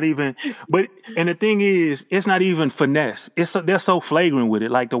 like I'm not even. But and the thing is, it's not even finesse. They're so flagrant with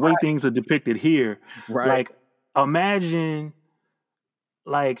it. Like the way things are depicted here. Right. Like imagine,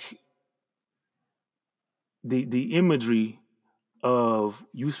 like the imagery of,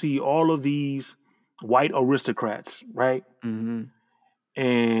 you see all of these white aristocrats, right? Mm-hmm.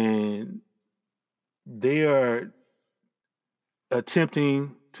 And they are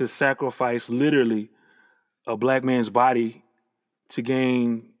attempting to sacrifice literally a black man's body to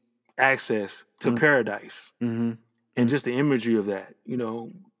gain access to paradise. Mm-hmm. And just the imagery of that,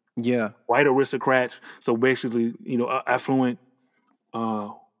 Yeah. white aristocrats. So basically, affluent,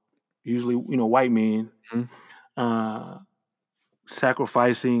 usually, white men,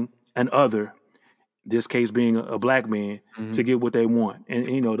 sacrificing an other, this case being a black man, to get what they want. And,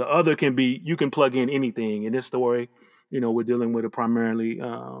 the other can be, you can plug in anything. In this story, we're dealing with a primarily,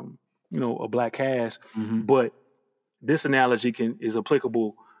 a black cast, but this analogy is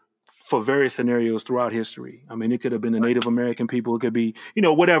applicable for various scenarios throughout history. I mean, it could have been the Native American people. It could be,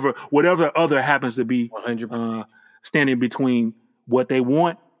 whatever other happens to be 100%. Standing between what they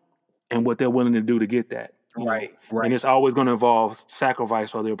want and what they're willing to do to get that. Right. And it's always going to involve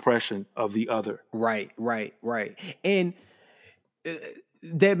sacrifice or the oppression of the other. Right. And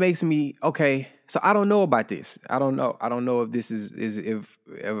that makes me, okay, so I don't know about this. I don't know if this is if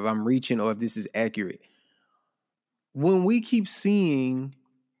I'm reaching or if this is accurate. When we keep seeing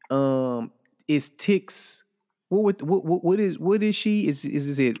is Tix, what is she?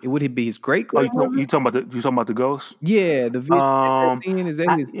 Is it, would it be his great grandmother? You talking about the ghost? Yeah, the vision. Is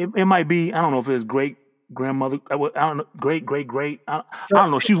that his? It might be. I don't know if it's great grandmother. I don't know. Great. I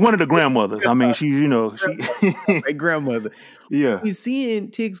don't know. She's one of the grandmothers. I mean, she's great grandmother. Yeah, we're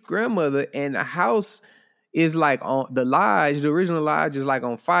seeing Tig's grandmother, and the house is like on the lodge. The original lodge is like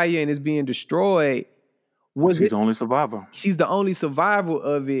on fire and it's being destroyed. She's the only survivor. She's the only survivor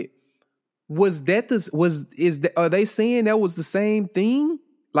of it. Are they saying that was the same thing?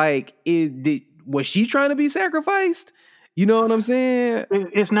 Like, was she trying to be sacrificed? You know what I'm saying?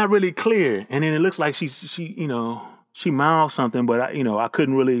 It's not really clear, and then it looks like she mouthed something, but I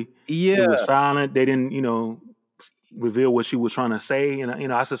couldn't really. Yeah, it was silent. They didn't reveal what she was trying to say,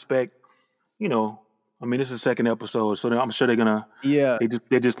 and I suspect, I mean, this is the second episode, so I'm sure they're gonna. Yeah,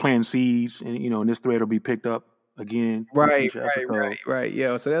 they're just planting seeds, and and this thread will be picked up again. Right.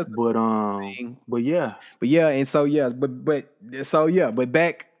 Yeah. So that's but yeah, and so but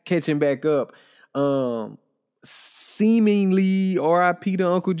back catching back up, seemingly R.I.P. to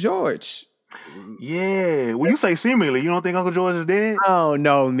Uncle George. Yeah, when you say seemingly, you don't think Uncle George is dead? Oh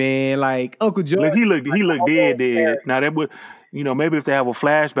no, man! Like Uncle George, he looked dead. Now that would, maybe if they have a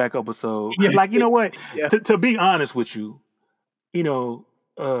flashback episode, like what? Yeah. To be honest with you,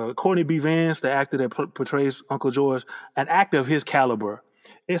 Courtney B. Vance, the actor that portrays Uncle George, an actor of his caliber,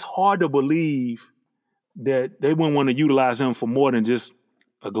 it's hard to believe that they wouldn't want to utilize him for more than just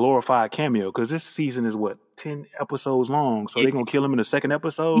a glorified cameo, because this season is 10 episodes long, so they're gonna kill him in the second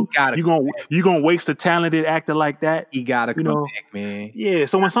episode. You gonna waste a talented actor like that? He gotta come back, man. Yeah,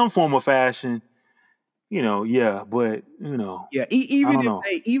 so in some form or fashion, but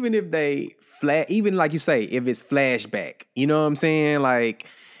even if they even like you say, if it's flashback, you know what I'm saying? Like,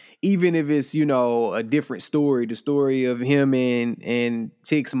 even if it's, a different story, the story of him and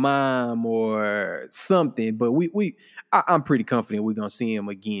Tig's mom or something, but I'm pretty confident we're gonna see him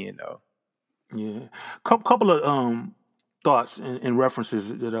again though. Yeah. Couple of thoughts and references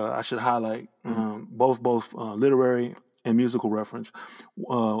that I should highlight, both literary and musical reference.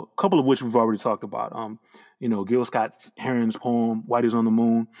 A couple of which we've already talked about. Gil Scott-Heron's poem "White Is on the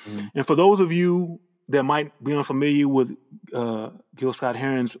Moon," and for those of you that might be unfamiliar with Gil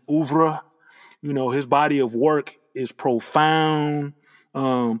Scott-Heron's oeuvre, his body of work is profound.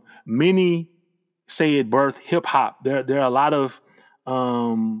 Many say it birthed hip hop. There are a lot of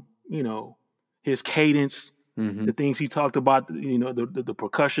his cadence, the things he talked about, the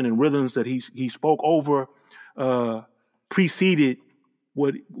percussion and rhythms that he spoke over, preceded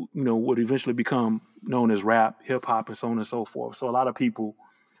what would eventually become known as rap, hip hop, and so on and so forth. So a lot of people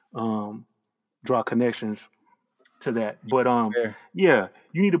draw connections to that. But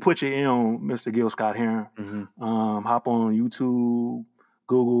you need to put your ear on Mr. Gil Scott-Heron. Hop on YouTube,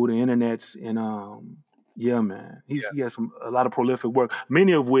 Google, the internets, and man, he has a lot of prolific work.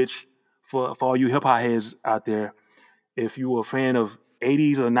 Many of which, for all you hip hop heads out there, if you were a fan of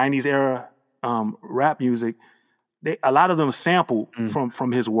 80s or 90s era rap music, a lot of them sampled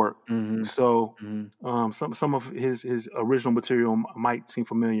from his work. So some of his original material might seem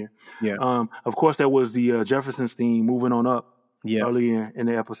familiar. Yeah. Of course, there was the Jefferson's theme, "Moving On Up," earlier in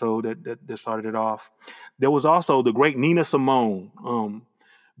the episode that started it off. There was also the great Nina Simone.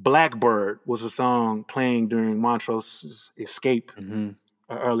 "Blackbird" was a song playing during Montrose's escape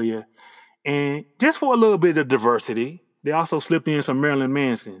earlier. And just for a little bit of diversity, They also slipped in some Marilyn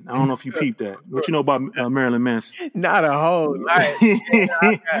Manson. I don't know if you peeped that. What you know about Marilyn Manson? Not a whole lot.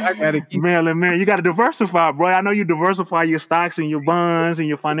 I gotta keep Marilyn Manson. You got to diversify, bro. I know you diversify your stocks and your bonds and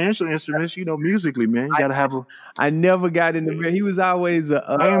your financial instruments. You know, musically, man. You got to have a. I never got into. He was always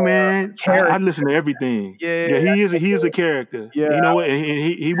a Hey, man. I listen to everything. Yeah, he is a character. Yeah, you know what? And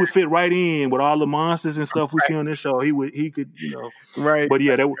he would fit right in with all the monsters and stuff we see on this show. He could, Right. But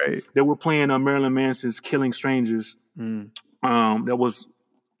yeah, right. they were playing Marilyn Manson's "Killing Strangers." That was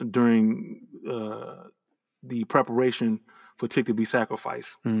during the preparation for Tick to be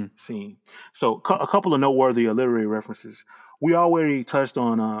sacrificed scene. So a couple of noteworthy literary references. We already touched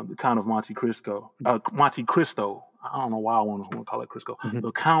on the Count of Monte Cristo. Monte Cristo. I don't know why I want to call it Crisco.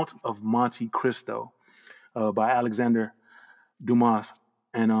 The Count of Monte Cristo by Alexander Dumas.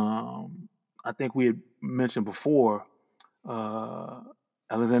 And I think we had mentioned before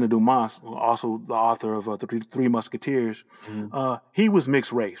Alexander Dumas, also the author of the Three Musketeers. He was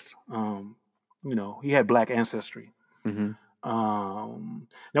mixed race. He had black ancestry. There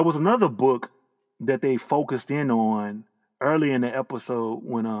was another book that they focused in on early in the episode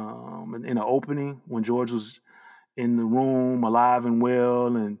when, in the opening, when George was in the room, alive and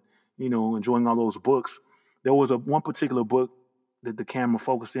well, and enjoying all those books. There was one particular book that the camera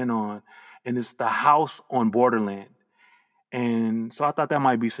focused in on, and it's The House on Borderland. And so I thought that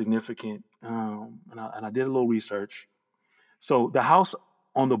might be significant, and I did a little research. So The House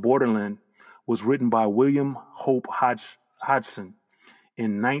on the Borderland was written by William Hope Hodgson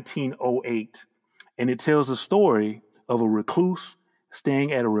in 1908, and it tells the story of a recluse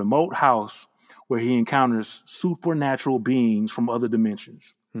staying at a remote house where he encounters supernatural beings from other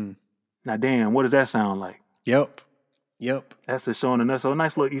dimensions. Now, damn, what does that sound like? Yep. That's the showing, and that's a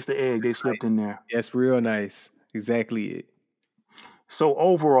nice little Easter egg they slipped in there. That's real nice. Exactly it. So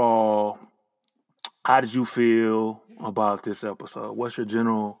overall, how did you feel about this episode? What's your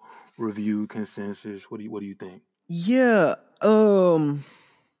general review consensus? What do you think? Yeah.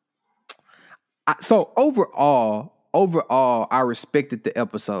 So overall, I respected the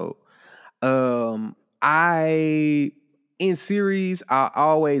episode. In series, I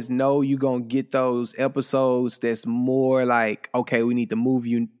always know you're gonna get those episodes that's more like, okay, we need to move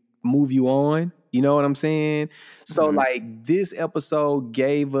you on. You know what I'm saying? So like this episode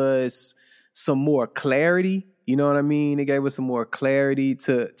gave us some more clarity. You know what I mean? It gave us some more clarity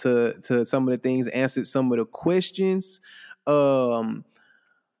to some of the things, answered some of the questions. So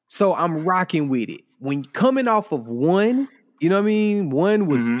I'm rocking with it. When coming off of one, you know what I mean? One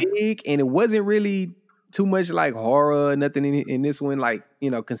was big, and it wasn't really too much like horror, nothing in this one, like,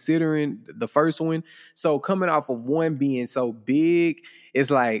 considering the first one. So coming off of one being so big,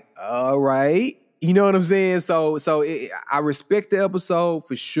 it's like, all right. You know what I'm saying? So I respect the episode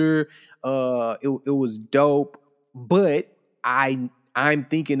for sure. It was dope, but I'm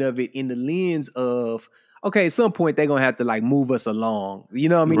thinking of it in the lens of, okay, at some point they're gonna have to like move us along. You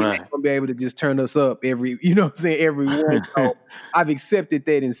know what I mean? Right. They're gonna be able to just turn us up every one. So I've accepted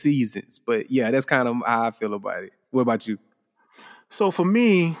that in seasons. But yeah, that's kind of how I feel about it. What about you? So for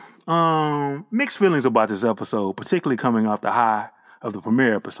me, mixed feelings about this episode, particularly coming off the high of the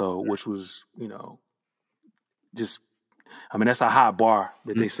premiere episode, which was, that's a high bar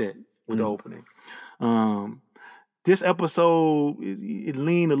that they set with the opening. This episode, it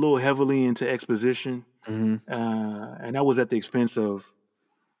leaned a little heavily into exposition, and that was at the expense of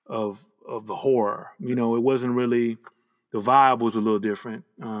the horror. It wasn't really, the vibe was a little different.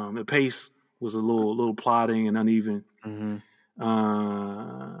 The pace was a little plodding and uneven.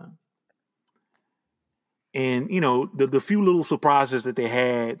 And the few little surprises that they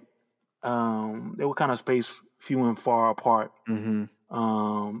had, they were kind of spaced few and far apart.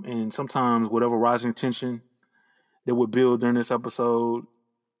 And sometimes whatever rising tension that would build during this episode,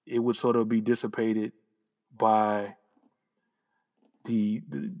 it would sort of be dissipated by the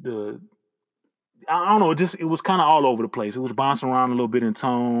I don't know, it was kind of all over the place. It was bouncing around a little bit in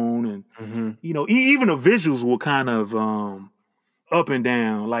tone, and even the visuals were kind of up and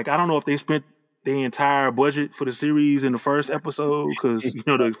down. Like, I don't know if they spent the entire budget for the series in the first episode, because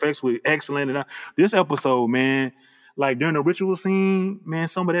the effects were excellent. And this episode, man, like during the ritual scene, man,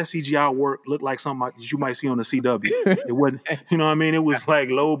 some of that CGI work looked like something that you might see on the CW. It wasn't, you know what I mean? It was like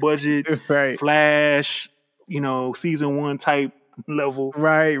low budget, Flash, season 1 type level.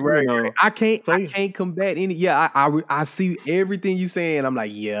 Right. I can't combat any. Yeah, I see everything you saying. I'm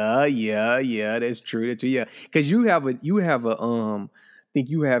like, yeah, that's true. Yeah, because you have a think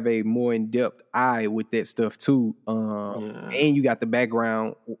you have a more in-depth eye with that stuff too. And you got the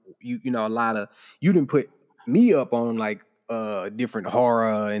background. A lot of, you didn't put me up on like different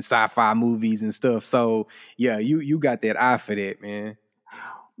horror and sci-fi movies and stuff. So yeah, you got that eye for that, man.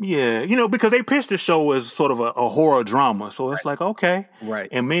 Yeah, because they pitched the show as sort of a horror drama, so it's like, okay, right.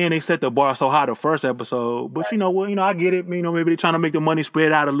 And man, they set the bar so high the first episode, but I get it. Maybe they're trying to make the money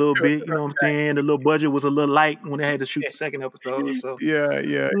spread out a little bit. You know what I'm saying? The little budget was a little light when they had to shoot the second episode. So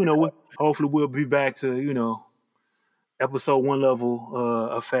yeah. Hopefully we'll be back to episode 1 level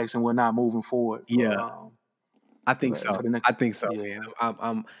effects and whatnot moving forward. I think so. Man.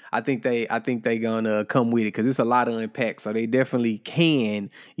 I think they gonna come with it because it's a lot of unpack. So they definitely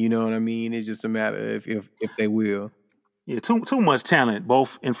can. You know what I mean? It's just a matter of if they will. Yeah, too much talent,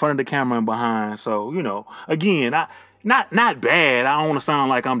 both in front of the camera and behind. So again, not bad. I don't want to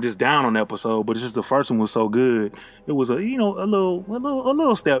sound like I'm just down on the episode, but it's just the first one was so good. It was a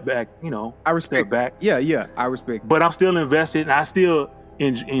little step back. I respect back. Yeah, I respect. But I'm still invested, and I still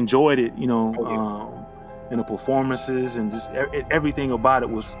enjoyed it. And the performances and just everything about it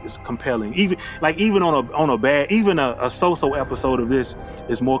is compelling. Even on a bad, even a so-so episode of this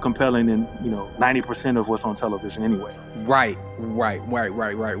is more compelling than 90% of what's on television anyway. Right.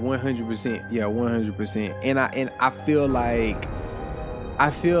 100%. Yeah, 100%. And I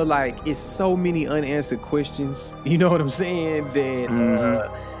feel like it's so many unanswered questions. You know what I'm saying? That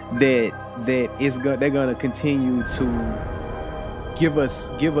they're gonna continue to give us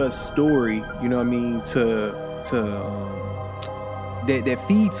story, you know what I mean, that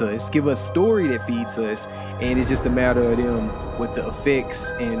feeds us, give us story that feeds us, and it's just a matter of them with the effects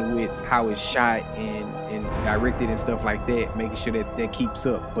and with how it's shot and directed and stuff like that, making sure that keeps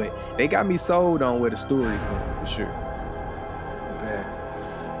up. But they got me sold on where the story is going for sure.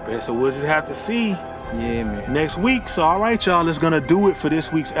 Bad. So we'll just have to see. Yeah, man. Next week. So all right, y'all, it's gonna do it for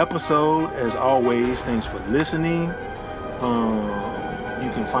this week's episode. As always, thanks for listening. You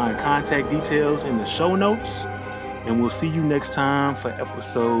can find contact details in the show notes, and we'll see you next time for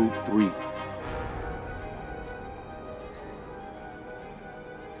episode 3.